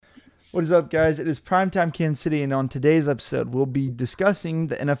What is up, guys? It is Primetime Kansas City, and on today's episode, we'll be discussing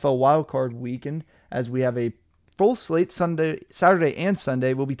the NFL wildcard weekend as we have a full slate Saturday, and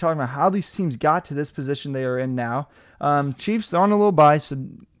Sunday. We'll be talking about how these teams got to this position they are in now. Chiefs, they're on a little bye, so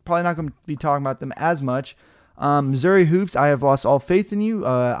probably not going to be talking about them as much. Missouri Hoops, I have lost all faith in you.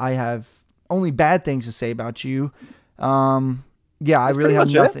 I have only bad things to say about you. I really have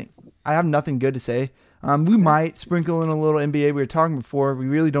nothing. I have nothing good to say. We might sprinkle in a little NBA. We were talking before. We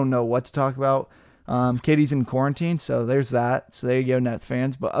really don't know what to talk about. Katie's in quarantine, so there's that. So there you go, Nets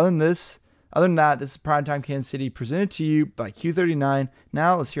fans. But other than that, this is Primetime Kansas City presented to you by Q39.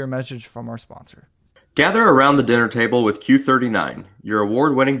 Now let's hear a message from our sponsor. Gather around the dinner table with Q39. Your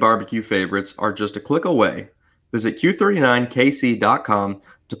award-winning barbecue favorites are just a click away. Visit Q39KC.com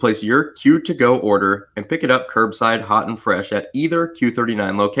to place your Q-to-go order and pick it up curbside hot and fresh at either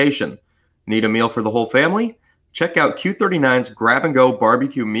Q39 location. Need a meal for the whole family? Check out Q39's grab-and-go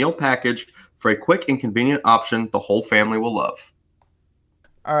barbecue meal package for a quick and convenient option the whole family will love.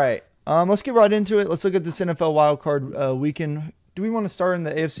 All right, let's get right into it. Let's look at this NFL wildcard weekend. Do we want to start in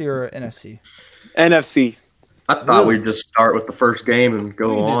the AFC or NFC? NFC. I thought we'd just start with the first game and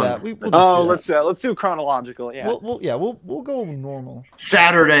go on. Let's do chronological. Yeah. We'll go normal.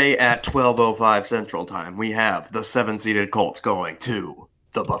 Saturday at 12:05 Central Time, we have the 7-seeded Colts going to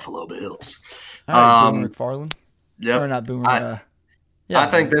the Buffalo Bills. All right, Boomer McFarland. Yep. Or not Boomer. I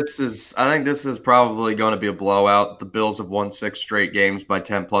think this is probably going to be a blowout. The Bills have won 6 straight games by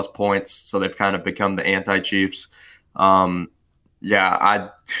 10 plus points, so they've kind of become the anti-Chiefs. I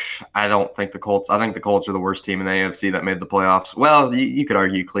don't think the Colts. I think the Colts are the worst team in the AFC that made the playoffs. Well, you could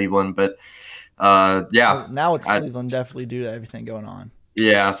argue Cleveland, but now it's Cleveland definitely due to everything going on.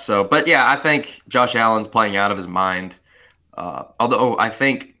 Yeah. I think Josh Allen's playing out of his mind. Although I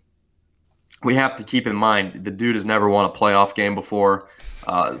think we have to keep in mind the dude has never won a playoff game before.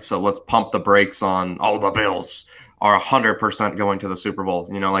 So let's pump the brakes on the Bills are 100% going to the Super Bowl,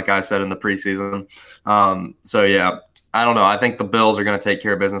 like I said in the preseason. I don't know. I think the Bills are going to take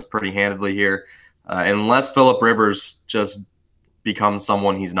care of business pretty handedly here. Unless Phillip Rivers just becomes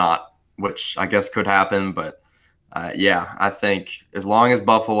someone he's not, which I guess could happen. But I think as long as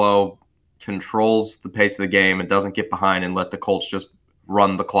Buffalo controls the pace of the game and doesn't get behind and let the Colts just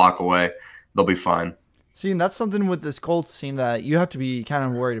run the clock away, they'll be fine. See, and that's something with this Colts team that you have to be kind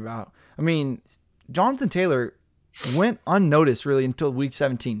of worried about. I mean, Jonathan Taylor went unnoticed really until week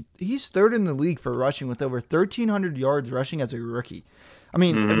 17. He's third in the league for rushing with over 1,300 yards rushing as a rookie. I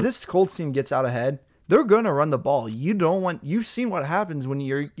mean, if this Colts team gets out ahead, they're going to run the ball. You've seen what happens when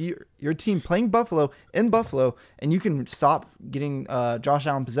your team playing Buffalo in Buffalo, and you can stop getting Josh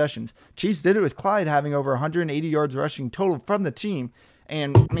Allen possessions. Chiefs did it with Clyde having over 180 yards rushing total from the team.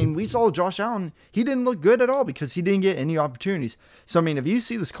 And, I mean, we saw Josh Allen. He didn't look good at all because he didn't get any opportunities. So, I mean, if you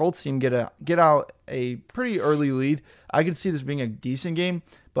see this Colts team get out a pretty early lead, I could see this being a decent game.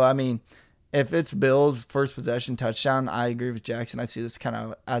 But, I mean, if it's Bills first possession touchdown, I agree with Jackson. I see this kind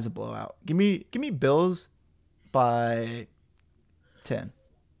of as a blowout. Give me Bills by 10.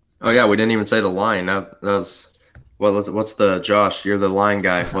 Oh yeah, we didn't even say the line. That was what's the Josh? You're the line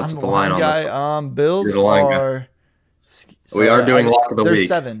guy. What's the line on this one? Bills are. We are doing lock of the week.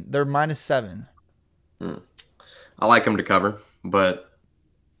 They're -7. I like them to cover, but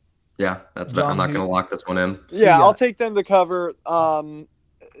yeah, I'm not going to lock this one in. Yeah, I'll take them to cover.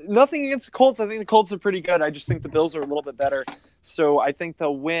 Nothing against the Colts. I think the Colts are pretty good. I just think the Bills are a little bit better. So I think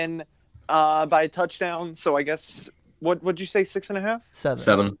they'll win by a touchdown. So I guess, what would you say, 6.5?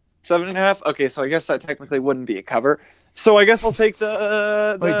 7. 7.5? Okay, so I guess that technically wouldn't be a cover. So I guess I'll take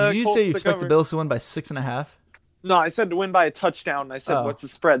the Wait, did you Colts say you to expect cover. the Bills to win by 6.5? No, I said to win by a touchdown. I said, what's the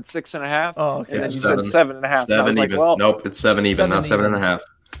spread? 6.5? Oh, okay. And then you Seven. said 7.5. 7 even. Nope, it's 7 even, not 7.5.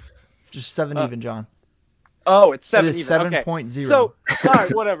 Just 7 even, John. Oh, it's 7 It is even. 7.0. Okay. So, all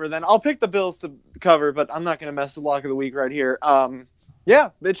right, whatever then. I'll pick the Bills to cover, but I'm not going to mess with lock of the week right here.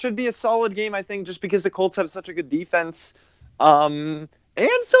 It should be a solid game, I think, just because the Colts have such a good defense. And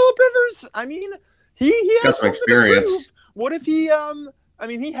Phillip Rivers, I mean, he has some experience. To prove. What if he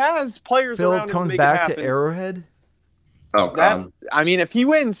he has players Phil around him comes to make back it happen. to Arrowhead? Oh, God. If he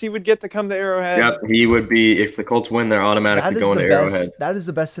wins, he would get to come to Arrowhead. Yep, he would be. If the Colts win, they're automatically going to Arrowhead. That is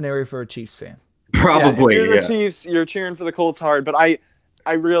the best scenario for a Chiefs fan. Probably, if you're the Chiefs, you're cheering for the Colts hard, but I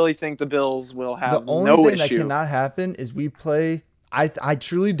really think the Bills will have the only no thing issue. that cannot happen is we play. I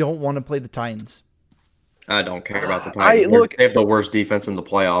truly don't want to play the Titans. I don't care about the Titans. They have the worst defense in the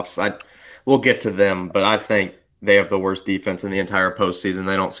playoffs. We'll get to them, but I think they have the worst defense in the entire postseason.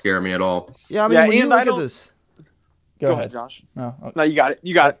 They don't scare me at all. Yeah, I mean, when you look at this. Go ahead, Josh. No, you got it.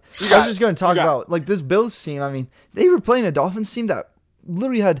 I was just going to talk about this Bills team. I mean, they were playing a Dolphins team that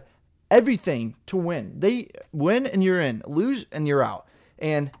literally had everything to win. They win and you're in, lose and you're out.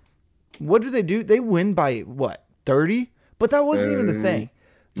 And what do? They win by what, 30? But that wasn't even the thing.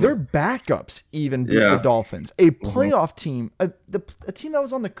 Their backups even beat the Dolphins, a playoff team, a team that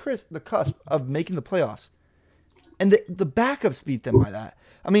was on the cusp of making the playoffs. And the backups beat them by that.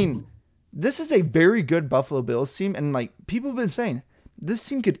 I mean, this is a very good Buffalo Bills team. And like people have been saying, this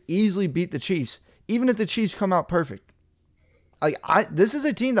team could easily beat the Chiefs, even if the Chiefs come out perfect. This is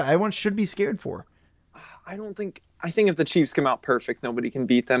a team that everyone should be scared for. I think if the Chiefs come out perfect, nobody can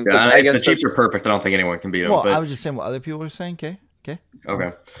beat them. Yeah, I guess if the Chiefs are perfect, I don't think anyone can beat them. Well, but... I was just saying what other people were saying. Okay.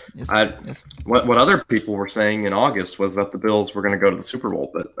 Yes. What other people were saying in August was that the Bills were going to go to the Super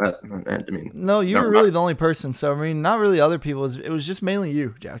Bowl, but no, you were really the only person. So I mean, not really other people. It was just mainly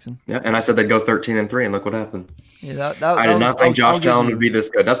you, Jackson. Yeah, and I said they'd go 13-3, and look what happened. Yeah, I did not think Josh Allen would be this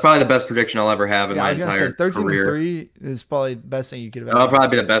good. That's probably the best prediction I'll ever have in my entire 13 career. 13-3 is probably the best thing you could have. That'll probably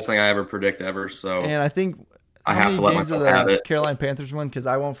be the best thing I ever predict ever. So, and I think. I have to let myself have it. Carolina Panthers won, because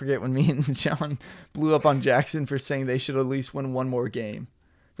I won't forget when me and John blew up on Jackson for saying they should at least win one more game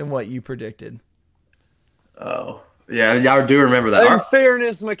than what you predicted. Oh, yeah, I do remember that. In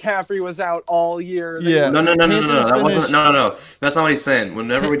fairness, McCaffrey was out all year. Yeah. No. No. That's not what he's saying.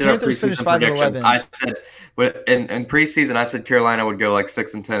 Whenever we did our preseason prediction, I said in preseason I said Carolina would go like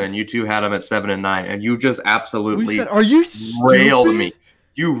 6-10, and you two had them at 7-9, and you just absolutely are you railed me.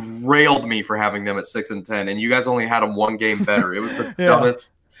 You railed me for having them at 6-10, and you guys only had them one game better. It was the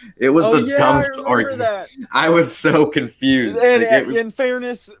dumbest. It was the dumbest argument. That. I was so confused. And in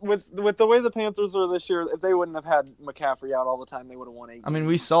fairness, with the way the Panthers are this year, if they wouldn't have had McCaffrey out all the time, they would have won 8 games. I mean,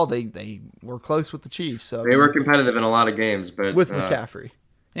 we saw they were close with the Chiefs. So they were competitive in a lot of games, but with McCaffrey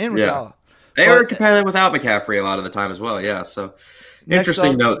and without. They were competitive without McCaffrey a lot of the time as well. Yeah. So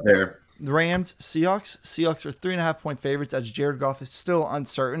interesting note there. The Rams, Seahawks. Seahawks are 3.5-point favorites, as Jared Goff is still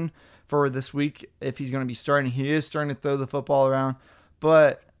uncertain for this week if he's going to be starting. He is starting to throw the football around,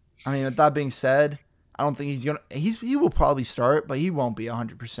 but I mean, with that being said, I don't think he's going to. He will probably start, but he won't be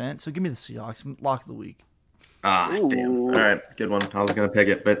 100%. So give me the Seahawks, lock of the week. Damn! All right, good one. I was going to pick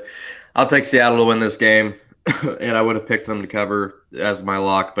it, but I'll take Seattle to win this game, and I would have picked them to cover as my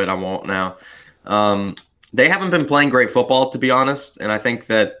lock, but I won't now. They haven't been playing great football, to be honest, and I think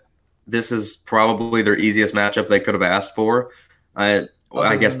that this is probably their easiest matchup they could have asked for. I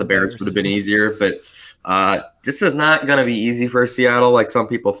guess the Bears would have been easier, but this is not going to be easy for Seattle like some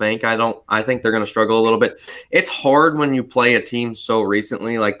people think. I think they're going to struggle a little bit. It's hard when you play a team so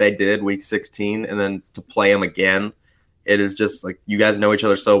recently like they did week 16 and then to play them again. It is just like you guys know each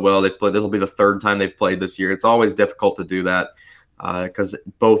other so well. This will be the third time they've played this year. It's always difficult to do that because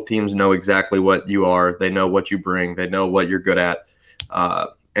both teams know exactly what you are. They know what you bring. They know what you're good at.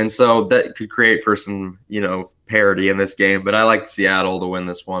 And so that could create for some, parity in this game. But I like Seattle to win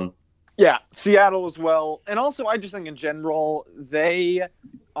this one. Yeah, Seattle as well. And also, I just think in general, they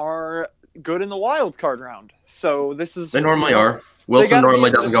are good in the wild card round. So this is... They normally are. Wilson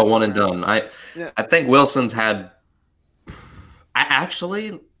normally doesn't go one and done. I think Wilson's had...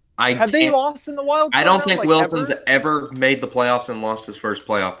 Have they lost in the wild card? I don't think Wilson's ever made the playoffs and lost his first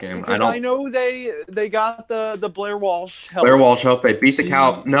playoff game. Because I know they got the Blair Walsh help. Blair Walsh help. They beat the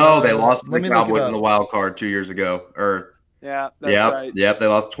Cow. No, they lost to the Cowboys in the wild card 2 years ago. That's right. Yep, they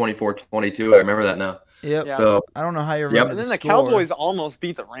lost 24-22. I remember that now. Yep. So I don't know how you remember. And then the score. Cowboys almost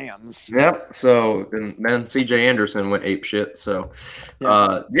beat the Rams. Yep. So and then C.J. Anderson went ape shit. So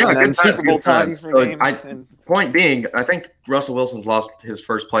good Super Bowl time. Point being, I think Russell Wilson's lost his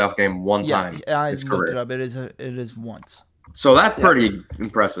first playoff game one time. Yeah, I his looked career. it up. It is once. So that's pretty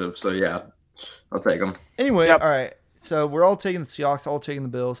impressive. So I'll take them. Anyway, all right. So we're all taking the Seahawks, all taking the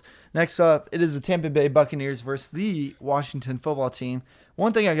Bills. Next up, it is the Tampa Bay Buccaneers versus the Washington football team.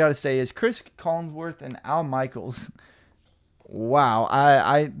 One thing I got to say is Chris Collinsworth and Al Michaels.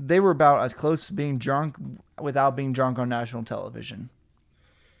 Wow, they were about as close to being drunk without being drunk on national television.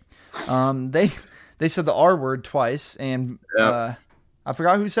 They said the R word twice, and I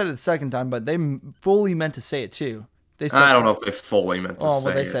forgot who said it the second time, but they fully meant to say it too. They said, I don't know if they fully meant to say it. Oh,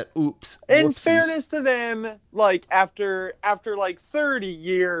 but they said, oops. In whoopsies. fairness to them, like after 30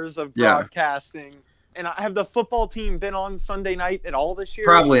 years of broadcasting, and have the football team been on Sunday night at all this year?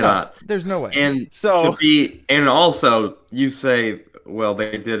 Probably not. There's no way. And also you say, well,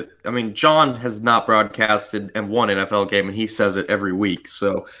 they did. I mean, John has not broadcasted and won an NFL game, and he says it every week.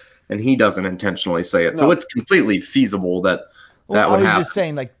 So, and he doesn't intentionally say it. No. So it's completely feasible that. Well, I was just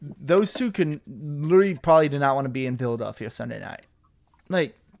saying, like, those two literally probably did not want to be in Philadelphia Sunday night.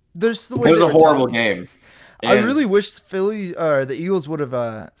 Like, there's the way it was a horrible game. I really wish the Eagles would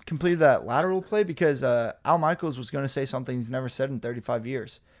have completed that lateral play because Al Michaels was going to say something he's never said in 35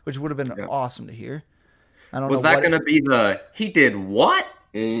 years, which would have been awesome to hear. I don't know. Was that going to be he did what?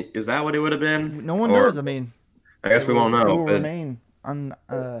 Is that what it would have been? No one knows. I mean, I guess we won't know. It will remain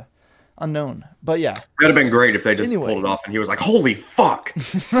unknown. But yeah. It would have been great if they just pulled it off and he was like, holy fuck.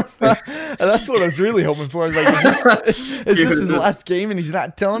 That's what I was really hoping for. I was like, is this his last game and he's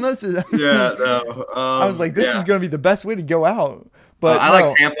not telling us? Yeah, no. I was like, this is going to be the best way to go out. But I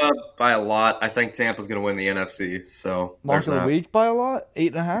like Tampa by a lot. I think Tampa's going to win the NFC. So lock of the week by a lot?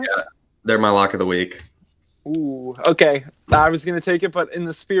 8.5? Yeah, they're my lock of the week. Ooh, okay. I was going to take it, but in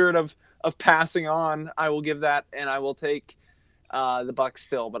the spirit of passing on, I will give that, and I will take the Bucks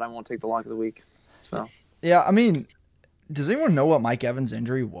still, but I won't take the lock of the week. So yeah, I mean, does anyone know what Mike Evans'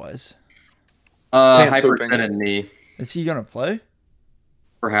 injury was? Hyperextended knee. Is he going to play?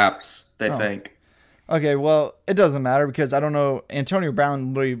 Perhaps, they think. Okay, well, it doesn't matter because I don't know. Antonio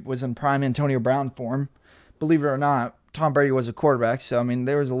Brown literally was in prime Antonio Brown form. Believe it or not, Tom Brady was a quarterback, so I mean,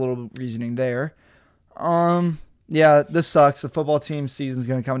 there was a little reasoning there. Yeah, this sucks. The football team season's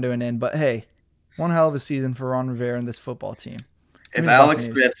going to come to an end, but hey, one hell of a season for Ron Rivera and this football team. If Alex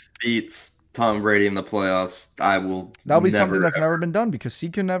Smith beats Tom Brady in the playoffs, I will. That'll be something that's never been done because he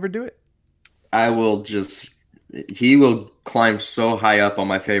can never do it. He will climb so high up on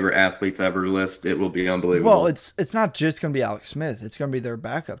my favorite athletes ever list. It will be unbelievable. Well, it's not just going to be Alex Smith. It's going to be their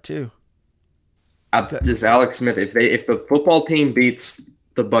backup too. Just Alex Smith. If the football team beats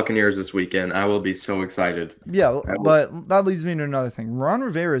the Buccaneers this weekend, I will be so excited. Yeah, but that leads me to another thing. Ron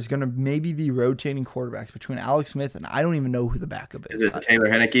Rivera is going to maybe be rotating quarterbacks between Alex Smith and I don't even know who the backup is. Is it Taylor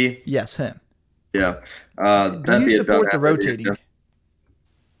Heinicke? Yes, him. Yeah. Do you support the rotating?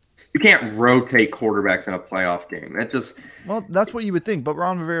 You can't rotate quarterbacks in a playoff game. Well, that's what you would think, but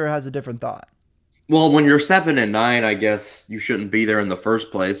Ron Rivera has a different thought. Well, when you're 7-9, I guess you shouldn't be there in the first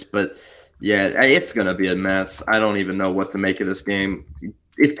place. But yeah, it's going to be a mess. I don't even know what to make of this game.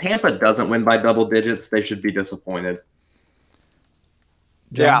 If Tampa doesn't win by double digits, they should be disappointed.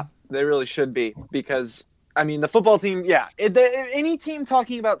 Yeah, they really should be because, I mean, the football team, any team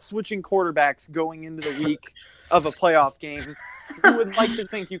talking about switching quarterbacks going into the week of a playoff game, you would like to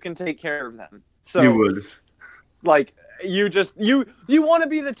think you can take care of them. So you would. Like, you want to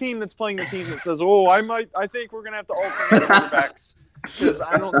be the team that's playing the team that says, I think we're going to have to alternate quarterbacks because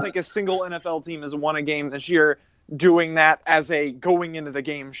I don't think a single NFL team has won a game this year doing that as a going into the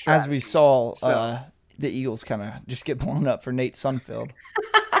game strategy. As we saw, the Eagles kind of just get blown up for Nate Sudfeld.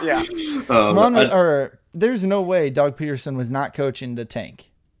 Yeah. There's no way Doug Peterson was not coaching the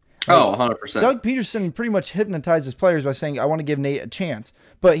tank. 100%. Doug Peterson pretty much hypnotized his players by saying, I want to give Nate a chance.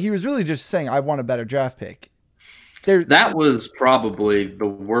 But he was really just saying, I want a better draft pick. That was probably the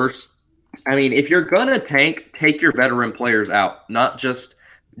worst. I mean, if you're going to tank, take your veteran players out, not just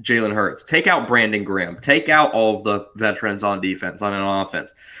Jalen Hurts. Take out Brandon Graham. Take out all of the veterans on defense, on an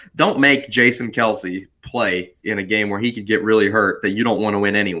offense. Don't make Jason Kelce play in a game where he could get really hurt that you don't want to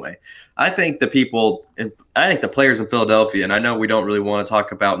win anyway. I think the players in Philadelphia, and I know we don't really want to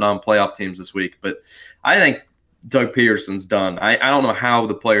talk about non-playoff teams this week, but I think Doug Peterson's done. I don't know how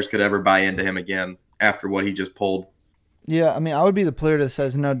the players could ever buy into him again after what he just pulled. Yeah, I mean, I would be the player that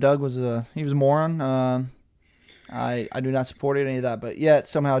says, no, Doug was a moron. I do not support any of that, but yet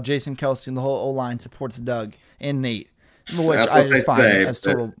somehow Jason Kelce and the whole O-line supports Doug and Nate, which I just find as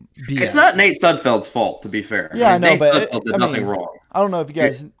total BS. It's not Nate Sudfeld's fault, to be fair. Yeah, I know, Nate but Sudfeld did nothing wrong. I don't know if you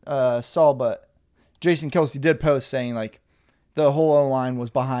guys saw, but Jason Kelce did post saying like the whole O-line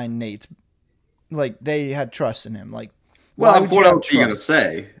was behind Nate's, like they had trust in him. Like, well, what else are you going to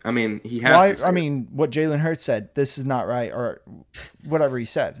say? I mean, he has to say what Jalen Hurts said, this is not right, or whatever he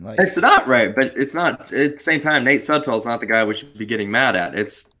said. Like, it's not right, but it's not. At the same time, Nate Sudfeld's not the guy we should be getting mad at.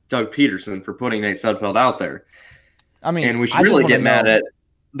 It's Doug Peterson for putting Nate Sudfeld out there. I mean, and we should really get mad at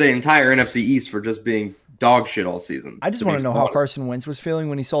the entire NFC East for just being dog shit all season. I just want to know how Carson Wentz was feeling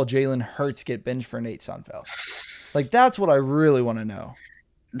when he saw Jalen Hurts get benched for Nate Sudfeld. Like, that's what I really want to know.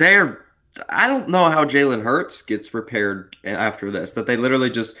 I don't know how Jalen Hurts gets prepared after this. That they literally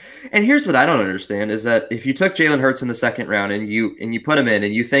just – and here's what I don't understand is that if you took Jalen Hurts in the second round and you put him in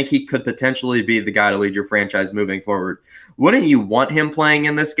and you think he could potentially be the guy to lead your franchise moving forward, wouldn't you want him playing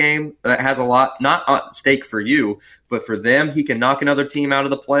in this game that has a lot not at stake for you, but for them? He can knock another team out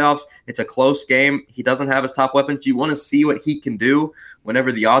of the playoffs. It's a close game. He doesn't have his top weapons. You want to see what he can do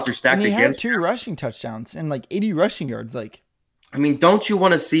whenever the odds are stacked against him. He had 2 rushing touchdowns and like 80 rushing yards. Like, I mean, don't you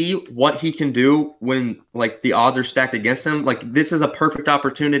want to see what he can do when, like, the odds are stacked against him? Like, this is a perfect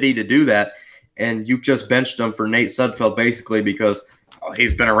opportunity to do that, and you just benched him for Nate Sudfeld basically because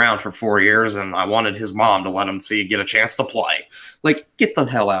he's been around for 4 years, and I wanted his mom to let him get a chance to play. Like, get the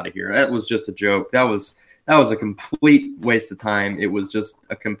hell out of here. That was just a joke. That was That was a complete waste of time. It was just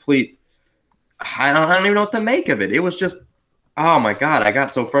a complete. I don't even know what to make of it. It was just, oh my God, I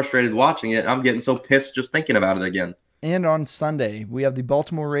got so frustrated watching it. I'm getting so pissed just thinking about it again. And on Sunday, we have the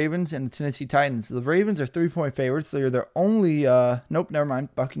Baltimore Ravens and the Tennessee Titans. The Ravens are 3-point favorites. They're their only, nope, never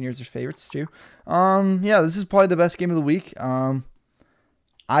mind. Buccaneers are favorites too. Yeah, this is probably the best game of the week.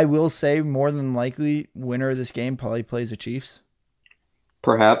 I will say more than likely winner of this game probably plays the Chiefs,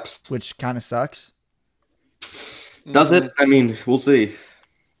 Perhaps. which kind of sucks. Does it? I mean, we'll see.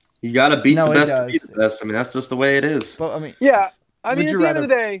 You got to beat No, the it best to does. beat the best. I mean, that's just the way it is. But I mean, Yeah, I mean, Would at you the end of rather- the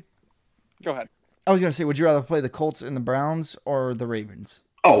day, go ahead. I was gonna say, would you rather play the Colts and the Browns or the Ravens?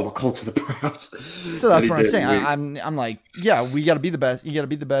 Oh, the Colts or the Browns. So that's what I'm saying. I'm like, yeah, we got to be the best. You got to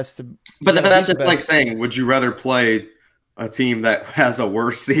be the best. But you gotta that's beat the just like best. saying, would you rather play a team that has a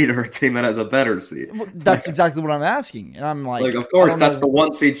worse seed or a team that has a better seed? Well, that's exactly what I'm asking, and I'm like, Like, of course, I don't that's know- the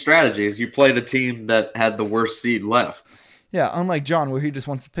one seed strategy is you play the team that had the worst seed left. Yeah, unlike John, where he just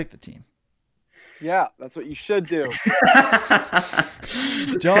wants to pick the team. Yeah, that's what you should do.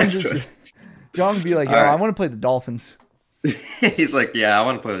 John would be like, yo, All right. I want to play the Dolphins. He's like, yeah, I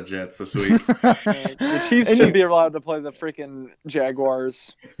want to play the Jets this week. The Chiefs And should you- be allowed to play the freaking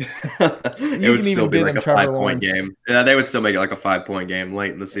Jaguars. It can would still even be give like them a Trevor 5-point Lawrence. game. Yeah, they would still make it like a 5-point game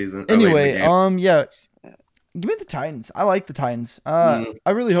late in the season. or late in the Anyway, game. yeah, give me the Titans. I like the Titans. I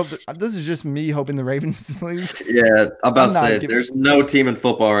really hope that this is just me hoping the Ravens lose. Yeah, I'm about I'm to not say giving- there's no team in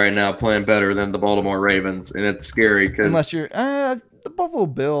football right now playing better than the Baltimore Ravens, and it's scary because Unless you're the Buffalo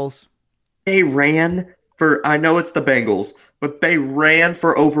Bills. they ran for. I know it's the Bengals, but they ran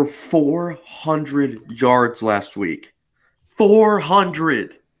for over 400 yards last week.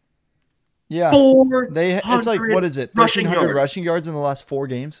 400. Yeah, 400 it's like what is it? rushing 1,300 yards. rushing yards in the last 4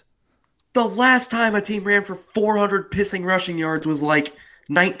 games. The last time a team ran for 400 pissing rushing yards was like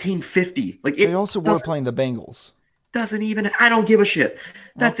 1950. Like They it also were doesn't, playing the Bengals. doesn't even. I don't give a shit.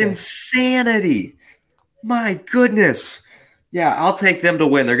 That's Okay. insanity. My goodness. Yeah, I'll take them to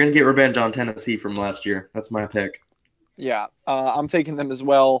win. They're going to get revenge on Tennessee from last year. That's my pick. Yeah, I'm taking them as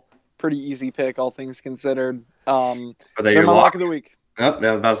well. Pretty easy pick, all things considered. Are they They're your my lock? lock of the week. Oh, I was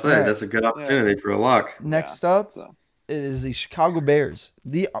about to say Alright. that's a good opportunity for a lock. Next Yeah, up, so. it is the Chicago Bears,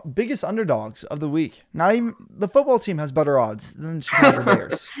 the biggest underdogs of the week. Not even the football team has better odds than the Chicago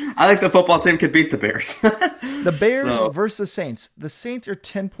Bears. I think the football team could beat the Bears. The Bears So- versus the Saints. The Saints are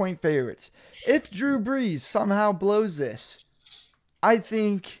 10-point favorites. If Drew Brees somehow blows this, I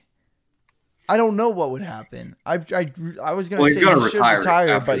don't know what would happen. I was going Well, to he's say gonna he should retire retire,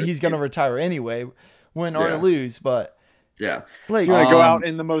 after but the he's going to season. retire anyway, win or Yeah. lose. But Yeah. like, You're gonna go Um, out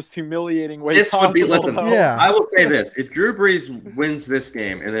in the most humiliating way This would possible. be listen. though. Yeah. I will say this: if Drew Brees wins this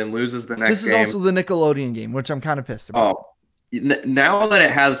game and then loses the next this is game, also the Nickelodeon game, which I'm kind of pissed about. oh, now that it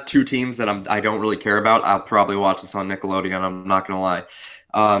has 2 teams that I don't really care about, I'll probably watch this on Nickelodeon. I'm not gonna lie,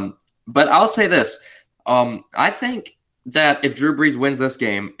 but I'll say this: I think that if Drew Brees wins this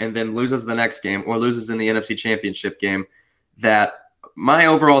game and then loses the next game or loses in the NFC Championship game, that my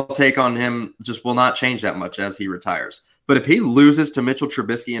overall take on him just will not change that much as he retires. But if he loses to Mitchell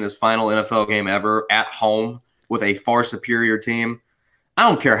Trubisky in his final NFL game ever at home with a far superior team, I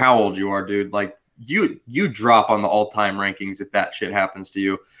don't care how old you are, dude. Like you drop on the all-time rankings if that shit happens to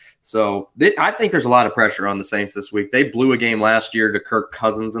you. So I think there's a lot of pressure on the Saints this week. They blew a game last year to Kirk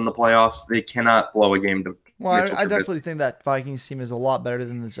Cousins in the playoffs. They cannot blow a game to Well, Mitchell I Trubisky. definitely think that Vikings team is a lot better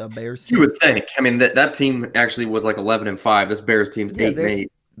than this Bears You team. would think. I mean, that team actually was like 11-5. This Bears team's Yeah, 8-8.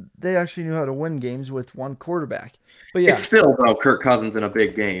 They actually knew how to win games with one quarterback. But yeah, It's still though Kirk Cousins in a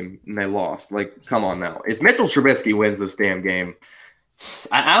big game and they lost. Like, come on now. If Mitchell Trubisky wins this damn game,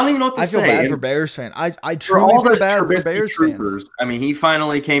 I don't even know what to I feel say. bad And for Bears fan. I for truly all feel the bad for Trubisky Bears troopers, fans. I mean, he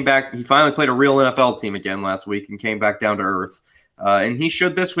finally came back. He finally played a real NFL team again last week and came back down to earth. And he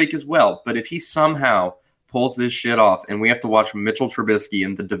should this week as well. But if he somehow pulls this shit off and we have to watch Mitchell Trubisky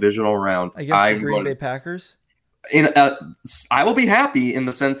in the divisional round, Against the Green Bay Packers. I will be happy in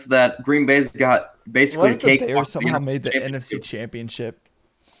the sense that Green Bay's got basically What if the cake Bears somehow made the NFC Championship. Championship?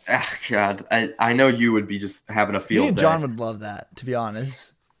 Ah, God, I know you would be just having a Me field and day. John would love that, to be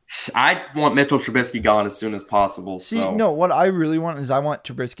honest. I want Mitchell Trubisky gone as soon as possible. See, so. no, what I really want is I want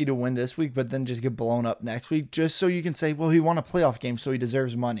Trubisky to win this week, but then just get blown up next week, just so you can say, well, he won a playoff game, so he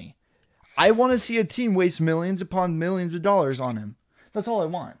deserves money. I want to see a team waste millions upon millions of dollars on him. That's all I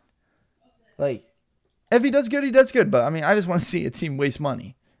want. Like, if he does good, he does good. But I mean, I just want to see a team waste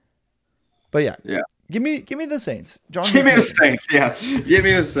money. But yeah, give me the Saints. John, Give me the Saints, yeah. Give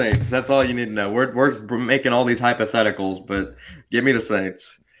me the Saints. That's all you need to know. We're making all these hypotheticals, but give me the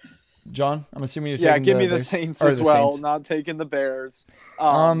Saints. John, I'm assuming you're Yeah, taking give me the Bears- Saints or as the well. Saints. Not taking the Bears.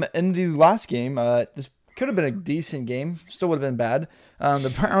 In the last game, this could have been a decent game. Still would have been bad.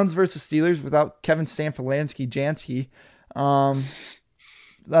 The Browns versus Steelers without Kevin Stefanski.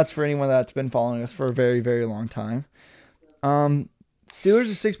 That's for anyone that's been following us for a very, very long time. Steelers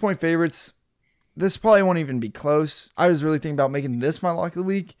are 6-point favorites. This probably won't even be close. I was really thinking about making this my lock of the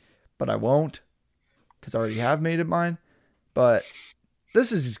week, but I won't because I already have made it mine. But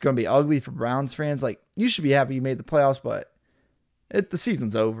this is just going to be ugly for Browns fans. Like, you should be happy you made the playoffs, but the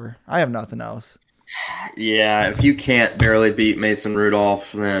season's over. I have nothing else. Yeah, if you can't barely beat Mason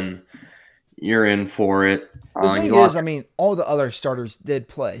Rudolph, then you're in for it. The thing is, I mean, all the other starters did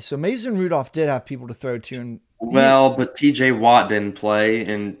play. So Mason Rudolph did have people to throw to. But TJ Watt didn't play,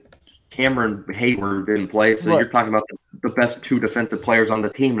 and Cameron Hayward didn't play. So you're talking about the best 2 defensive players on the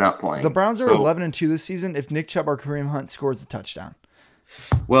team not playing. The Browns are 11-2 this season if Nick Chubb or Kareem Hunt scores a touchdown.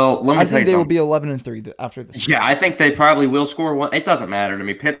 Well, let me tell you something. I think they will be 11-3 after this. Yeah, I think they probably will score one. It doesn't matter to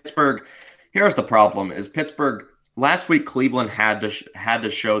me. Pittsburgh, here's the problem, is Pittsburgh – last week, Cleveland had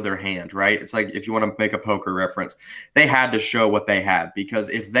to show their hand, right? It's like if you want to make a poker reference, they had to show what they had because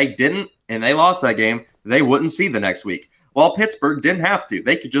if they didn't and they lost that game, they wouldn't see the next week. Well, Pittsburgh didn't have to.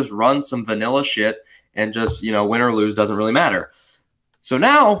 They could just run some vanilla shit and just, win or lose doesn't really matter. So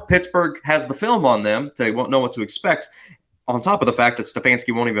now Pittsburgh has the film on them. They won't know what to expect. On top of the fact that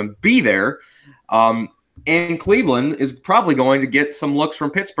Stefanski won't even be there. And Cleveland is probably going to get some looks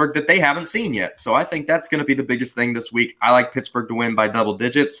from Pittsburgh that they haven't seen yet. So I think that's going to be the biggest thing this week. I like Pittsburgh to win by double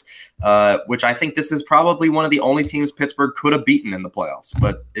digits, which I think this is probably one of the only teams Pittsburgh could have beaten in the playoffs.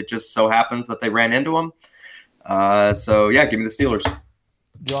 But it just so happens that they ran into them. So, yeah, give me the Steelers.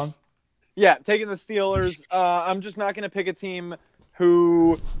 John? Yeah, taking the Steelers. I'm just not going to pick a team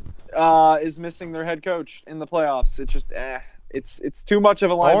who is missing their head coach in the playoffs. It just It's too much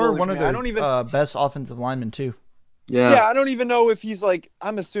of a liability. Or one of their best offensive linemen too. Yeah, I don't even know if he's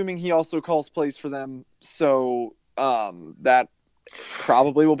I'm assuming he also calls plays for them. So that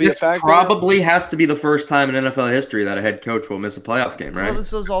probably will be a factor. Probably has to be the first time in NFL history that a head coach will miss a playoff game, right? Well,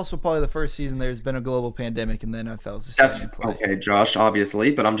 this is also probably the first season there's been a global pandemic in the NFL. That's okay, Josh,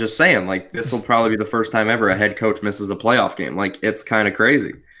 obviously. But I'm just saying, this will probably be the first time ever a head coach misses a playoff game. It's kind of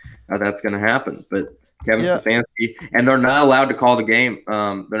crazy how that's going to happen. But Kevin Stefanski, and they're not allowed to call the game.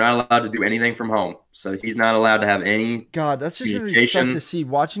 They're not allowed to do anything from home, so he's not allowed to have any. God, that's just going to be sad to see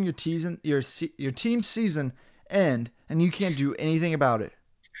watching your team's season end, and you can't do anything about it.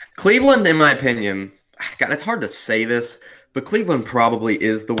 Cleveland, in my opinion, God, it's hard to say this, but Cleveland probably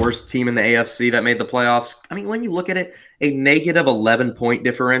is the worst team in the AFC that made the playoffs. I mean, when you look at it, a negative 11-point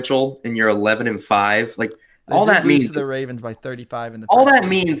differential, and you're 11-5, all that means to the Ravens by 35 in the all that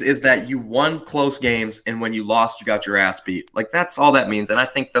means is that you won close games, and when you lost, you got your ass beat. That's all that means, and I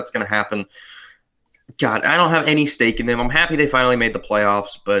think that's going to happen. God, I don't have any stake in them. I'm happy they finally made the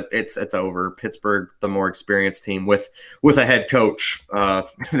playoffs, but it's over. Pittsburgh, the more experienced team with a head coach,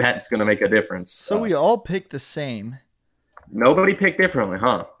 that's going to make a difference. So we all picked the same. Nobody picked differently,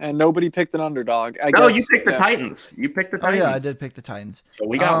 huh? And nobody picked an underdog. I guess, you picked the Titans. You picked the Titans. Oh, yeah, I did pick the Titans. So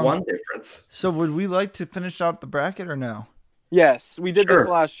we got one difference. So would we like to finish out the bracket or no? Yes, we did this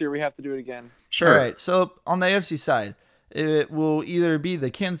last year. We have to do it again. Sure. All right, so on the AFC side, it will either be the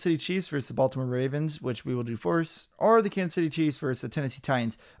Kansas City Chiefs versus the Baltimore Ravens, which we will do first, or the Kansas City Chiefs versus the Tennessee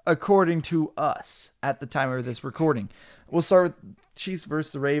Titans, according to us at the time of this recording. We'll start with Chiefs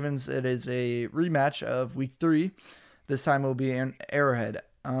versus the Ravens. It is a rematch of Week 3. This time it will be an Arrowhead.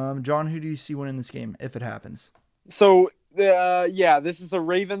 John, who do you see winning this game if it happens? So, this is the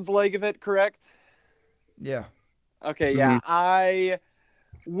Ravens leg of it, correct? Yeah. Okay, yeah. I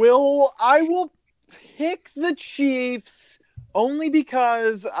will pick the Chiefs only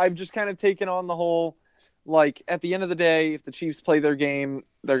because I've just kind of taken on the whole, at the end of the day, if the Chiefs play their game,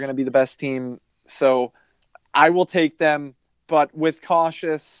 they're going to be the best team. So I will take them, but with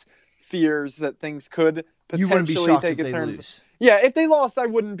cautious fears that things could potentially take a turn. Lose. Yeah, if they lost, I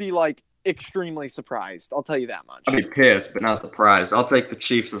wouldn't be extremely surprised. I'll tell you that much. I'd be pissed, but not surprised. I'll take the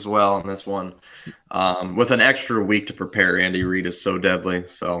Chiefs as well on this one. With an extra week to prepare, Andy Reid is so deadly.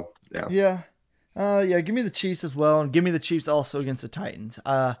 So yeah. Yeah. Give me the Chiefs as well, and give me the Chiefs also against the Titans.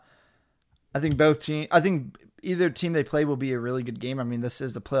 I think either team they play will be a really good game. I mean, this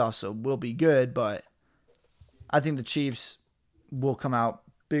is the playoffs, so it will be good, but I think the Chiefs will come out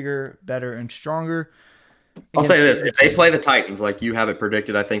bigger, better, and stronger. I'll say this. If they play the Titans like you have it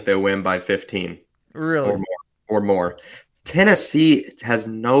predicted, I think they'll win by 15. Really? Or more. Tennessee has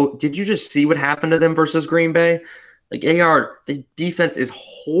no – did you just see what happened to them versus Green Bay? The defense is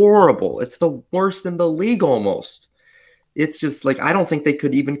horrible. It's the worst in the league almost. It's just I don't think they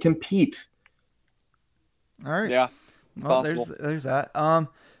could even compete. All right. Yeah. It's possible. There's that.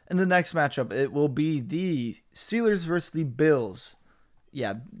 In the next matchup, it will be the Steelers versus the Bills.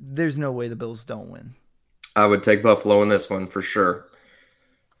 Yeah, there's no way the Bills don't win. I would take Buffalo in this one for sure.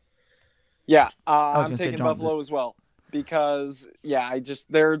 Yeah, was I'm gonna say taking John- Buffalo as well because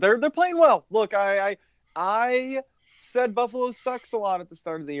they're playing well. Look, I said Buffalo sucks a lot at the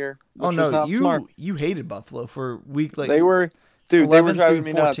start of the year. Which Oh was no, not smart. you hated Buffalo for week like They were 11 driving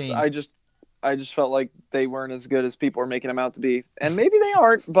through me nuts. 14. I just felt like they weren't as good as people were making them out to be, and maybe they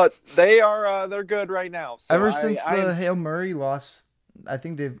aren't, but they are. They're good right now. So Ever since the Hail Murray loss, I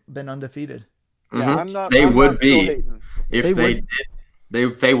think they've been undefeated. yeah, I'm not. They I'm would not still be hating.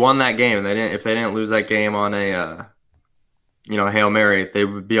 if they won that game. And if they didn't lose that game on a Hail Mary, they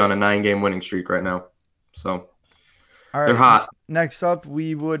would be on a 9-game winning streak right now. So All right, they're hot. Next up,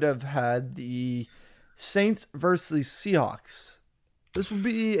 we would have had the Saints versus Seahawks. This would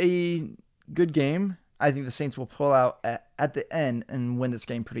be a good game. I think the Saints will pull out at the end and win this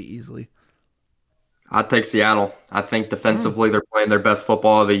game pretty easily. I'd take Seattle. I think defensively they're playing their best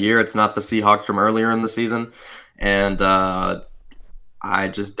football of the year. It's not the Seahawks from earlier in the season. And I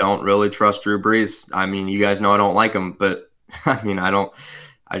just don't really trust Drew Brees. I mean, you guys know I don't like him, but I mean, I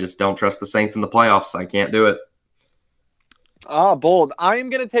just don't trust the Saints in the playoffs. I can't do it. Bold. I am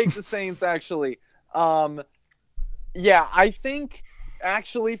going to take the Saints, actually. Yeah, I think,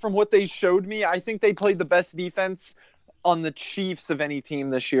 actually, from what they showed me, I think they played the best defense on the Chiefs of any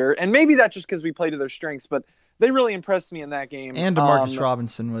team this year. And maybe that's just because we played to their strengths, but they really impressed me in that game. And DeMarcus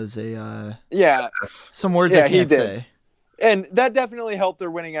Robinson was a some words I he can't did. say. And that definitely helped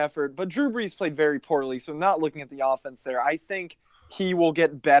their winning effort. But Drew Brees played very poorly, so not looking at the offense there. I think he will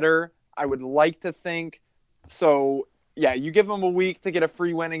get better. I would like to think. So, yeah, you give them a week to get a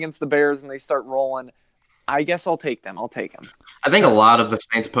free win against the Bears and they start rolling. I guess I'll take them. I think a lot of the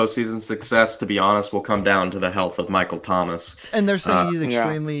Saints' postseason success, to be honest, will come down to the health of Michael Thomas. And they're saying he's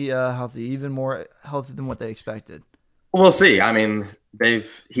extremely healthy, even more healthy than what they expected. We'll see. I mean,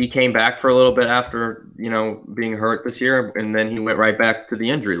 he came back for a little bit after, being hurt this year, and then he went right back to the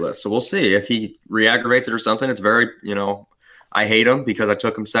injury list. So we'll see if he re-aggravates it or something. It's very, I hate him because I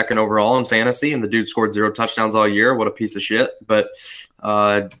took him second overall in fantasy, and the dude scored 0 touchdowns all year. What a piece of shit. But,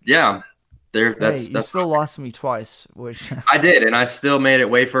 yeah. You still lost me twice, which I did, and I still made it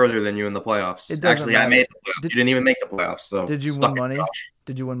way further than you in the playoffs. Actually, I made the playoffs. You didn't even make the playoffs. So did you win money?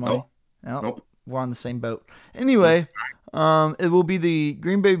 Did you win money? Nope. We're on the same boat. Anyway, it will be the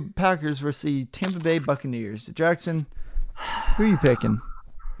Green Bay Packers versus the Tampa Bay Buccaneers. Jackson, who are you picking?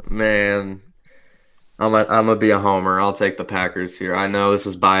 Man, I'm gonna be a homer. I'll take the Packers here. I know this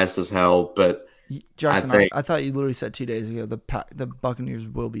is biased as hell, but Jackson, I thought you literally said 2 days ago the Buccaneers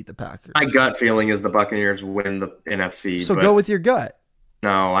will beat the Packers. My gut feeling is the Buccaneers win the NFC. So go with your gut.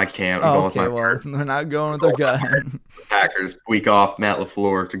 No, I can't. Okay, well, they're not going with their gut. Packers, week off, Matt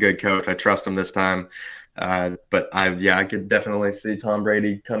LaFleur. It's a good coach. I trust him this time. But I could definitely see Tom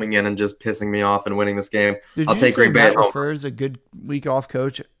Brady coming in and just pissing me off and winning this game. I'll take Green Bay. Matt LaFleur is a good week off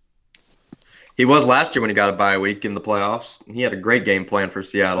coach. He was last year when he got a bye week in the playoffs. He had a great game plan for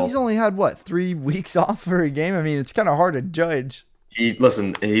Seattle. He's only had, 3 weeks off for a game? I mean, it's kind of hard to judge.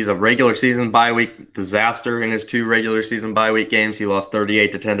 He's a regular season bye week disaster in his 2 regular season bye week games. He lost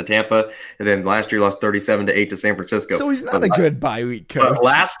 38-10 to Tampa, and then last year he lost 37-8 to San Francisco. So he's not a good bye week coach. But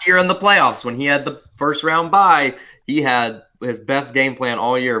last year in the playoffs, when he had the first round bye, he had his best game plan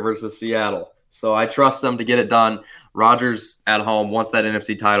all year versus Seattle. So I trust them to get it done. Rodgers at home wants that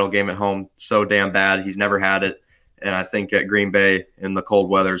NFC title game at home so damn bad. He's never had it. And I think at Green Bay in the cold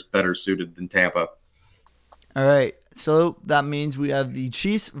weather is better suited than Tampa. All right. So that means we have the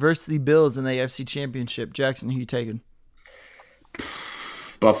Chiefs versus the Bills in the AFC Championship. Jackson, who you taking?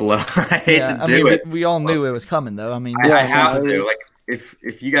 Buffalo. I hate to do it. We all knew it was coming, though. I mean, I have to.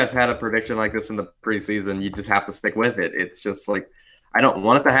 If you guys had a prediction like this in the preseason, you just have to stick with it. It's just I don't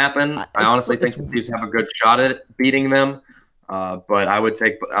want it to happen. I honestly think the Chiefs have a good shot at beating them. But I'm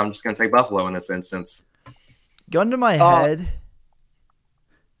just going to take Buffalo in this instance. Gun to my head,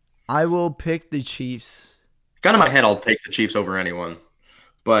 I will pick the Chiefs. Gun to my head, I'll take the Chiefs over anyone.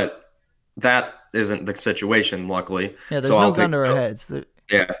 But that isn't the situation, luckily. Yeah, there's no gun to our heads.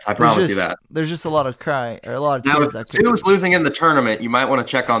 I promise you that. There's just a lot of Now, if Sue's losing in the tournament, you might want to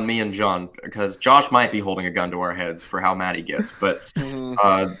check on me and John, because Josh might be holding a gun to our heads for how mad he gets. But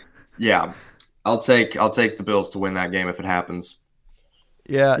yeah, I'll take the Bills to win that game if it happens.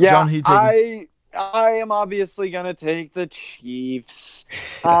 Yeah, John, I am obviously gonna take the Chiefs.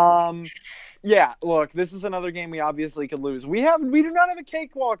 Yeah, look, this is another game we obviously could lose. We do not have a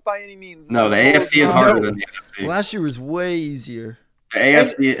cakewalk by any means. No, the AFC is harder than the NFC. Last year was way easier. The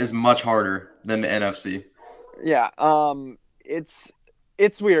AFC is much harder than the NFC. Yeah, it's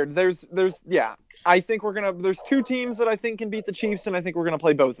It's weird. Yeah. I think there's two teams that I think can beat the Chiefs, and I think we're gonna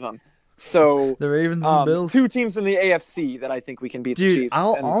play both of them. So The Ravens and the Bills. two teams in the AFC that I think we can beat the Dude, Chiefs.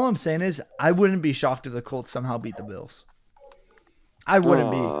 all I'm saying is I wouldn't be shocked if the Colts somehow beat the Bills. I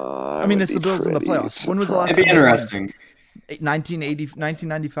wouldn't be. I mean, it's the Bills in the playoffs. When was the last It'd be time they won? interesting.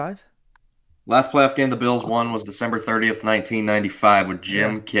 1995? Last playoff game the Bills won was December 30th, 1995 with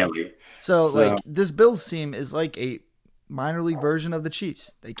Jim Kelly. So, like, this Bills team is like a minor league version of the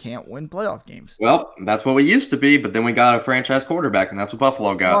Chiefs. They can't win playoff games. Well, that's what we used to be, but then we got a franchise quarterback, and that's what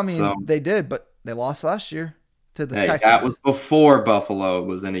Buffalo got. Well, I mean, they did, but they lost last year to the Texans. That was before Buffalo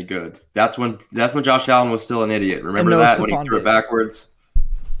was any good. That's when Josh Allen was still an idiot. Remember that when he threw it backwards?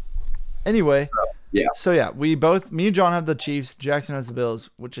 Anyway, yeah. So yeah, me and John have the Chiefs. Jackson has the Bills,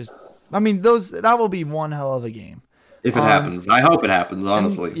 which is, I mean, that will be one hell of a game if it happens. I hope it happens.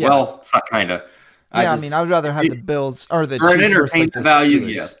 Honestly, well, it's not kind of. Yeah, I mean, I would rather have the Bills or the for Chiefs an entertainment value,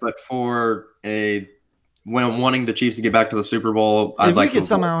 Steelers. yes, but for when wanting the Chiefs to get back to the Super Bowl, I'd like to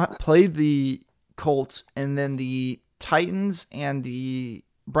somehow play the Colts and then the Titans and the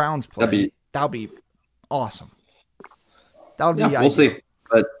Browns play. That would be awesome. That would be. We'll see,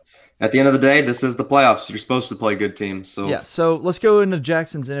 but. At the end of the day, this is the playoffs. You're supposed to play good teams. So yeah, so let's go into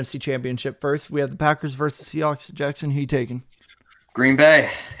Jackson's NFC Championship first. We have the Packers versus Seahawks. Jackson, who you taking? Green Bay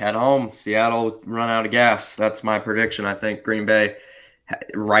at home. Seattle run out of gas. That's my prediction. I think Green Bay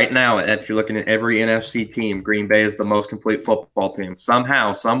right now, if you're looking at every NFC team, Green Bay is the most complete football team.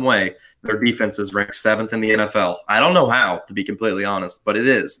 Somehow, some way, their defense is ranked 7th in the NFL. I don't know how, to be completely honest, but it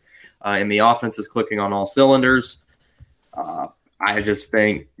is. And the offense is clicking on all cylinders. I just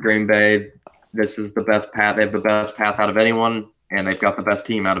think Green Bay, this is the best path. They have the best path out of anyone, and they've got the best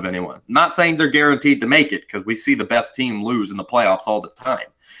team out of anyone. Not saying they're guaranteed to make it, because we see the best team lose in the playoffs all the time.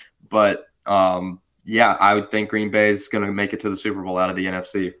 But, yeah, I would think Green Bay is going to make it to the Super Bowl out of the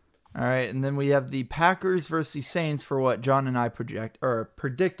NFC. All right, and then we have the Packers versus the Saints for what John and I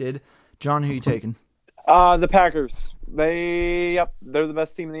predicted. John, who you taking? The Packers. They're the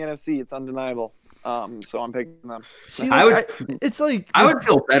best team in the NFC. It's undeniable. So I'm picking them. See, I would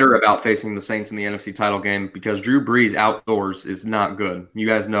feel better about facing the Saints in the NFC title game because Drew Brees outdoors is not good. You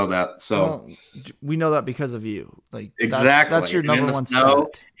guys know that. So we know that because of you. Like exactly. That's your number one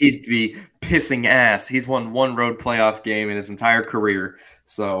stat. He'd be pissing ass. He's won one road playoff game in his entire career.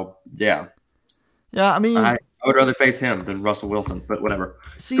 So yeah. Yeah, I mean, I would rather face him than Russell Wilson, but whatever.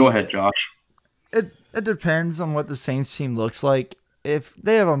 Go ahead, Josh. It depends on what the Saints team looks like. If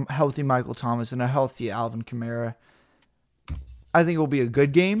they have a healthy Michael Thomas and a healthy Alvin Kamara, I think it will be a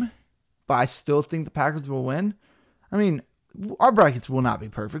good game, but I still think the Packers will win. I mean, our brackets will not be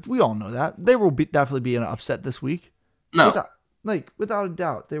perfect. We all know that. There will definitely be an upset this week. No. Without a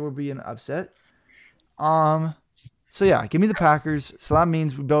doubt, there will be an upset. So yeah, give me the Packers. So that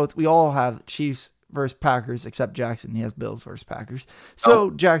means we all have Chiefs versus Packers, except Jackson. He has Bills versus Packers.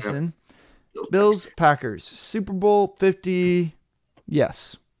 So Jackson, yeah. Bills, Packers, Super Bowl 50.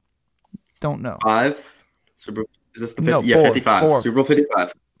 Yes. Don't know. 5? Is this the 50? No, yeah, 55. 4. Super Bowl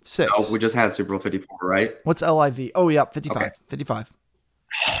 55. 6. No, we just had Super Bowl 54, right? What's LIV? Oh, yeah, 55. Okay. 55.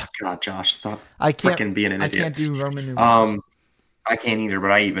 Oh, God, Josh, stop freaking being an idiot. I can't do Roman numerals. I can't either,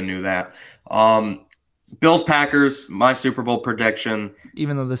 but I even knew that. Bills, Packers, my Super Bowl prediction.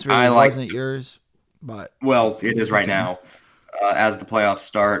 Even though this really wasn't yours, but. Well, it is right now as the playoffs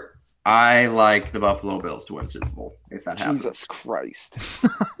start. I like the Buffalo Bills to win Super Bowl if that happens. Jesus Christ.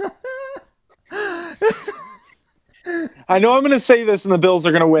 I know I'm going to say this and the Bills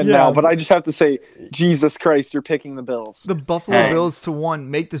are going to win now, but I just have to say, Jesus Christ, you're picking the Bills. The Buffalo Bills to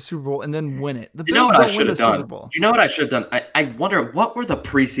make the Super Bowl and then win it. The Bills what I should have done? You know what I should have done? I wonder what were the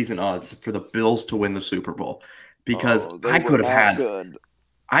preseason odds for the Bills to win the Super Bowl? Because I could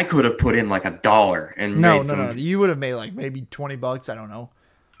have put in like $1 and No. You would have made like maybe $20. I don't know.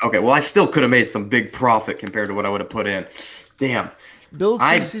 Okay, well, I still could have made some big profit compared to what I would have put in. Damn. Bills'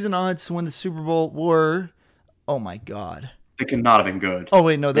 preseason odds to win the Super Bowl were, oh my God. They could not have been good. Oh,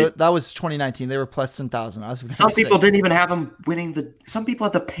 wait, no, that was 2019. They were plus 10,000. Some people didn't even have them winning some people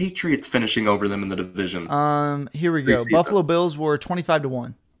had the Patriots finishing over them in the division. Here we go. Buffalo Bills were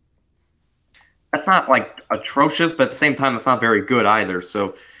 25-1. That's not like atrocious, but at the same time, it's not very good either.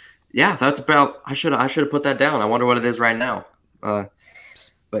 So, yeah, that's about, I should have put that down. I wonder what it is right now.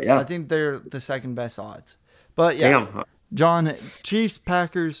 But yeah, I think they're the second best odds. But yeah, damn. John, Chiefs,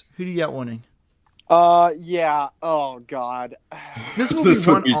 Packers, who do you got winning? Yeah. Oh God, this will be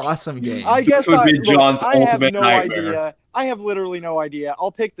one awesome game. I guess this would be John's ultimate nightmare. Idea. I have literally no idea.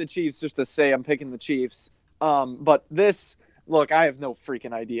 I'll pick the Chiefs just to say I'm picking the Chiefs. But I have no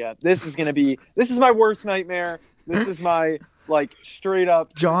freaking idea. This is my worst nightmare. This is my like straight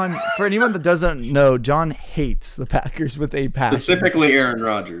up. John, for anyone that doesn't know, John hates the Packers with a passion. Specifically Aaron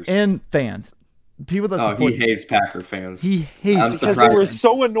Rodgers. And fans. People that support he hates Packer fans. He hates because they were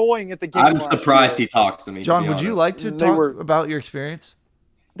so annoying at the game. I'm surprised he talks to me. John, would you like to talk about your experience?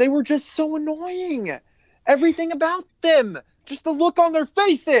 They were just so annoying. Everything about them. Just the look on their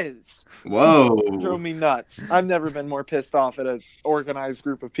faces. Whoa. Drove me nuts. I've never been more pissed off at an organized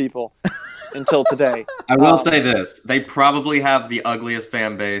group of people until today. I will say this. They probably have the ugliest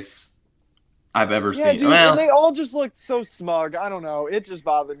fan base I've ever seen. Dude, and they all just looked so smug. I don't know. It just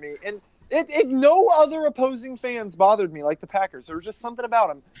bothered me. And no other opposing fans bothered me like the Packers. There was just something about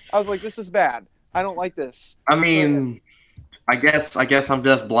them. I was like, this is bad. I don't like this. I mean... I guess I'm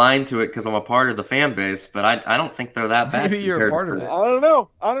just blind to it because I'm a part of the fan base, but I don't think they're that bad. Maybe you're a part of it.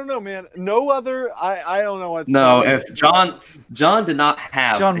 I don't know, man. No other. I don't know what. No, if John did not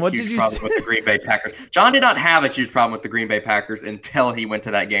have a huge problem with the Green Bay Packers. John did not have a huge problem with the Green Bay Packers until he went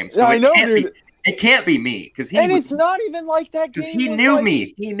to that game. So yeah, I know, dude. It can't be me because it's not even like that game. Because he knew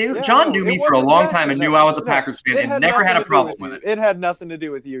me. He knew John knew me for a long time and knew I was a Packers fan and never had a problem with it. It had nothing to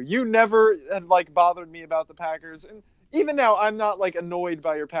do with you. You never had bothered me about the Packers and. Even now, I'm not annoyed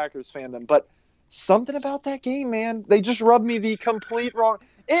by your Packers fandom, but something about that game, man, they just rubbed me the complete wrong.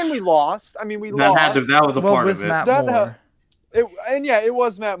 And we lost. I mean, we lost. That was a part of it. Matt Moore. It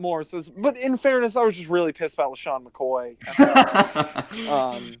was Matt Moore. So, but in fairness, I was just really pissed about LaShawn McCoy.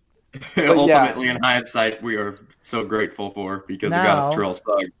 Ultimately, in hindsight, we are so grateful for because we got us Terrell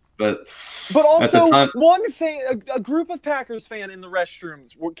Suggs. But also, one fan, a group of Packers fan in the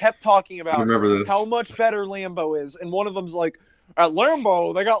restrooms kept talking about how much better Lambeau is, and one of them's like, "At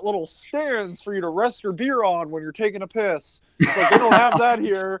Lambeau, they got little stands for you to rest your beer on when you're taking a piss. It's like they don't have that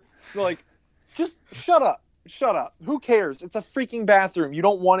here." They're like, just shut up. Who cares? It's a freaking bathroom. You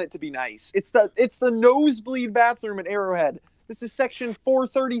don't want it to be nice. It's the nosebleed bathroom at Arrowhead. This is section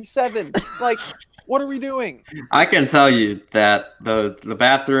 437. What are we doing? I can tell you that the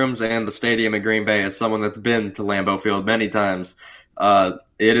bathrooms and the stadium in Green Bay, as someone that's been to Lambeau Field many times, it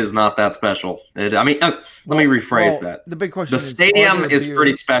is not that special. Let me rephrase that. The big question: the stadium is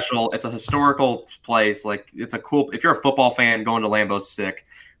pretty special. It's a historical place. It's a cool. If you're a football fan, going to Lambeau's sick.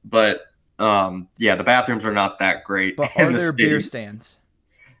 But the bathrooms are not that great. But are there beer stands?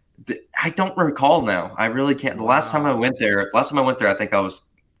 I don't recall now. I really can't. The last time I went there, I think I was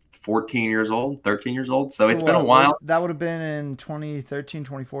 13 years old. So it's been a while. That would have been in 2013,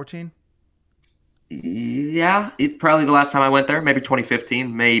 2014? Yeah, it's probably the last time I went there. Maybe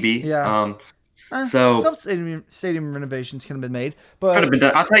 2015, maybe. Yeah. Some stadium renovations can have been made. But could have been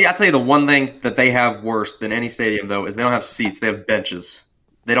done. I'll tell you the one thing that they have worse than any stadium, though, is they don't have seats. They have benches.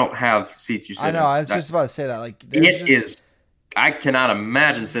 They don't have seats you sit in. I know. I was just about to say that. Is. I cannot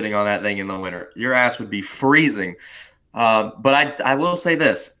imagine sitting on that thing in the winter. Your ass would be freezing. But I will say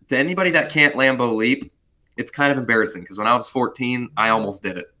this. To anybody that can't Lambeau leap, it's kind of embarrassing because when I was 14, I almost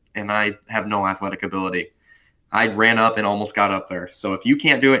did it, and I have no athletic ability. I ran up and almost got up there. So if you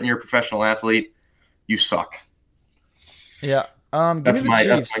can't do it and you're a professional athlete, you suck. Yeah. That's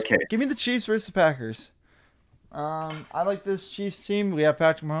my case. Give me the Chiefs versus the Packers. I like this Chiefs team. We have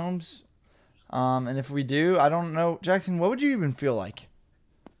Patrick Mahomes. And if we do, I don't know. Jackson, what would you even feel like?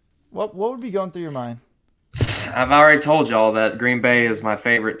 What would be going through your mind? I've already told y'all that Green Bay is my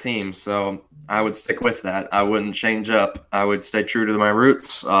favorite team, so I would stick with that. I wouldn't change up. I would stay true to my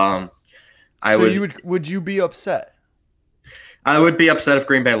roots. Would you be upset? I would be upset if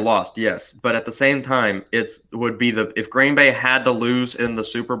Green Bay lost, yes. But at the same time, if Green Bay had to lose in the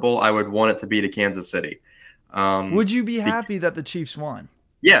Super Bowl, I would want it to be to Kansas City. Would you be happy that the Chiefs won?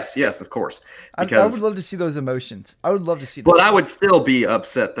 Yes, of course. I would love to see those emotions. I would love to see that. But I would still be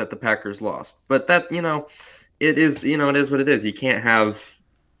upset that the Packers lost. But that, it is what it is. You can't have,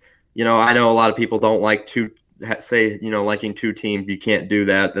 I know a lot of people don't like liking two teams. You can't do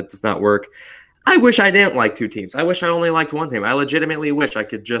that. That does not work. I wish I didn't like two teams. I wish I only liked one team. I legitimately wish I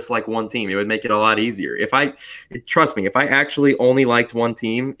could just like one team. It would make it a lot easier. Trust me, if I actually only liked one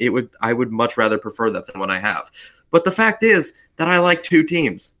team, I would much rather prefer that than what I have. But the fact is that I like two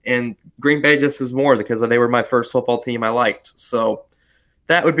teams, and Green Bay just is more because they were my first football team I liked. So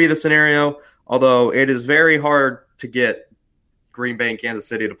that would be the scenario, although it is very hard to get Green Bay and Kansas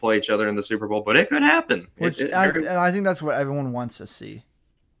City to play each other in the Super Bowl, but it could happen. And I think that's what everyone wants to see.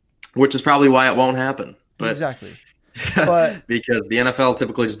 Which is probably why it won't happen. But, exactly. But because the NFL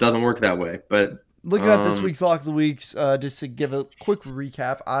typically just doesn't work that way. But looking at this week's Lock of the Weeks, just to give a quick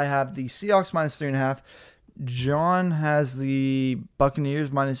recap, I have the Seahawks minus 3.5. John has the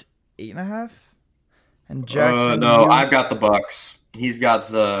Buccaneers minus 8.5. And Jackson. No, I've got the Bucks. He's got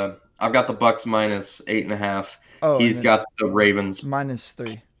the I've got the Bucks minus 8.5. Oh, He's and got the Ravens.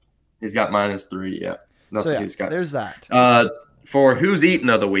 -3. He's got -3. Yeah, that's So what yeah, he's got. there's that. For who's eaten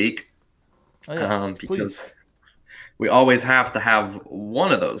of the week, Oh, yeah. because Please. we always have to have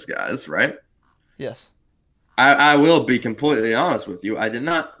one of those guys, right? Yes. I will be completely honest with you. I did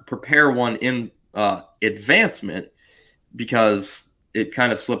not prepare one in advancement because it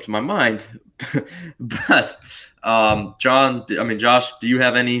kind of slipped my mind. But Josh, do you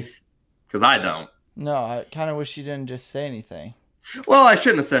have any? Because I don't. No, I kind of wish you didn't just say anything. Well, I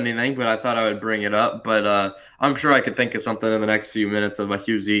shouldn't have said anything, but I thought I would bring it up. But I'm sure I could think of something in the next few minutes of a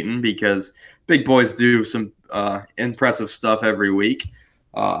Hughes Eaton because big boys do some impressive stuff every week.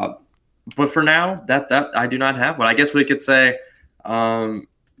 But for now, that I do not have one. I guess we could say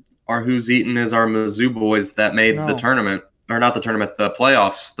our Who's Eaten is our Mizzou boys that made the tournament, or not the tournament, the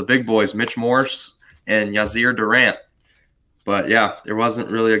playoffs, the big boys, Mitch Morse and Yazir Durant. But yeah, there wasn't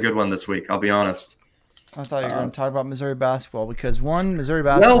really a good one this week, I'll be honest. I thought you were going to talk about Missouri basketball because Missouri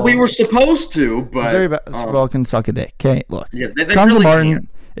basketball. Well, we were supposed to, but Missouri basketball can suck a dick. Okay, look. Yeah, they Conklin really Martin, can.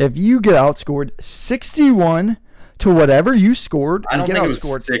 if you get outscored 61 to whatever you scored, I don't and think get it was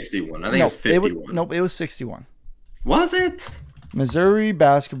outscored 61. I think it was 51. Nope, it was 61. Was it? Missouri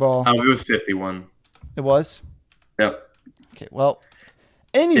basketball. Oh, it was 51. It was? Yep. Okay, well,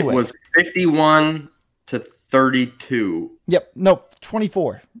 anyway. It was 51 to 32. Yep, no,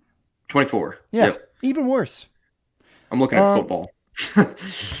 24. 24. Yeah, Yep. even worse. I'm looking at football.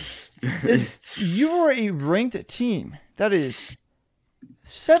 You're a ranked team. That is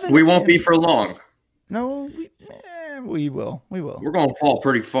 7. We won't be for long. No, we will. We will. We're going to fall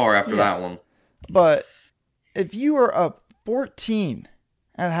pretty far after that one. But if you are up 14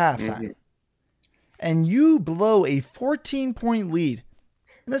 at halftime and you blow a 14-point lead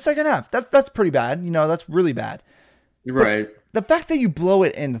in the second half, that's pretty bad. You know, that's really bad. You're right. The fact that you blow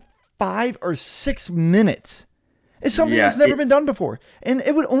it in 5 or 6 minutes is something that's never been done before. And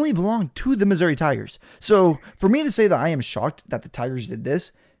it would only belong to the Missouri Tigers. So for me to say that I am shocked that the Tigers did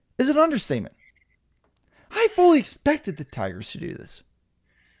this is an understatement. I fully expected the Tigers to do this.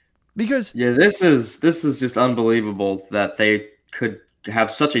 Because this is just unbelievable that they could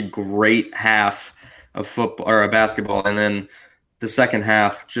have such a great half of football or basketball, and then the second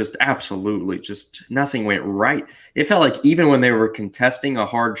half just absolutely just nothing went right. It felt like even when they were contesting a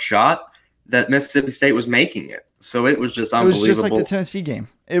hard shot, that Mississippi State was making it. So it was just unbelievable. It was just like the Tennessee game.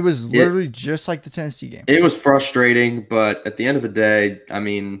 It was literally just like the Tennessee game. It was frustrating, but at the end of the day, I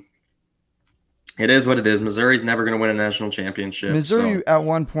mean, it is what it is. Missouri's never going to win a national championship. Missouri at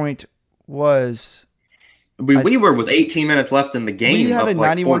one point was... We were with 18 minutes left in the game. We had a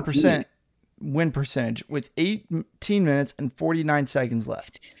 91% 14. win percentage with 18 minutes and 49 seconds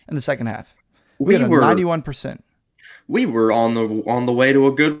left in the second half. We had a 91%. We were on the way to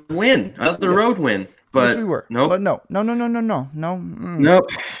a good win, road win. But yes, we were. Nope. But no.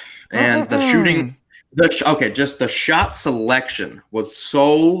 Nope. And the shooting, just the shot selection was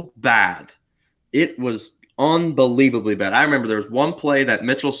so bad. It was unbelievably bad. I remember there was one play that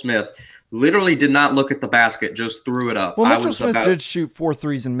Mitchell Smith literally did not look at the basket, just threw it up. Well, Mitchell Smith did shoot 4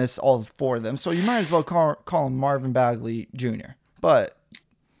 threes and miss all 4 of them, so you might as well call him Marvin Bagley Jr. But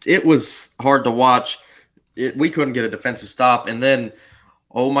it was hard to watch. We couldn't get a defensive stop, and then,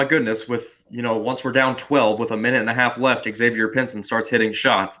 oh my goodness, once we're down 12 with a minute and a half left, Xavier Pinson starts hitting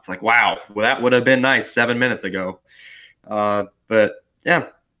shots. It's like, wow, well, that would have been nice 7 minutes ago. But yeah,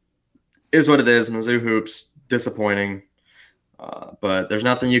 is what it is. Mizzou hoops, disappointing. But there's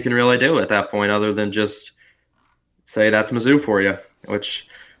nothing you can really do at that point other than just say that's Mizzou for you, which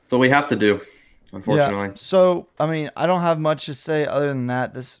is what we have to do, unfortunately. Yeah. So, I mean, I don't have much to say other than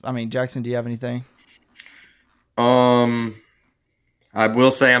that. Jackson, do you have anything? I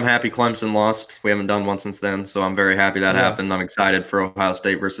will say I'm happy Clemson lost. We haven't done one since then, so I'm very happy that happened. I'm excited for Ohio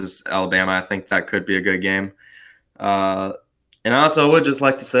State versus Alabama. I think that could be a good game. And I also would just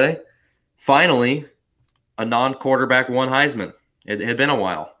like to say, finally, a non-quarterback won Heisman. It had been a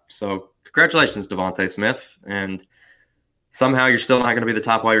while. So congratulations, Devontae Smith. And somehow you're still not going to be the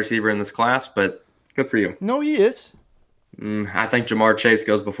top wide receiver in this class, but good for you. No, he is. I think Jamar Chase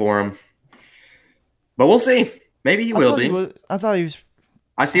goes before him. But we'll see. Maybe he will be. I thought he was.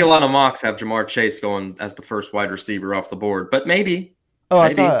 I see a lot of mocks have Jamar Chase going as the first wide receiver off the board, but maybe. Oh,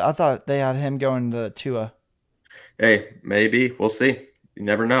 maybe. I thought they had him going to Tua. Hey, maybe. We'll see. You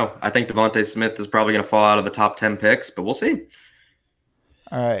never know. I think Devontae Smith is probably going to fall out of the top 10 picks, but we'll see.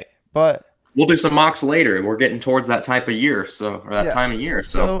 All right, but we'll do some mocks later. We're getting towards that type of year, time of year.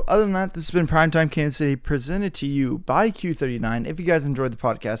 So other than that, this has been Primetime Kansas City presented to you by Q39. If you guys enjoyed the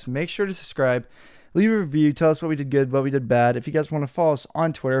podcast, make sure to subscribe, Leave a review. Tell us what we did good, what we did bad. If you guys want to follow us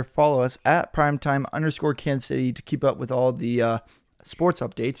on Twitter, follow us at primetime_Kansas City to keep up with all the sports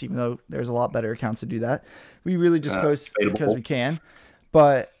updates, even though there's a lot better accounts to do that. We really just post because we can.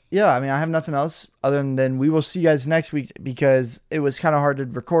 But yeah, I mean, I have nothing else other than we will see you guys next week, because it was kind of hard to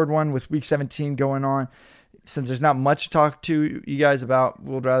record one with week 17 going on. Since there's not much to talk to you guys about,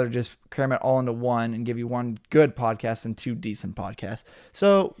 we'll rather just cram it all into one and give you one good podcast and two decent podcasts.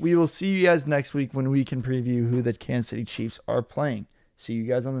 So we will see you guys next week when we can preview who the Kansas City Chiefs are playing. See you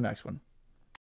guys on the next one.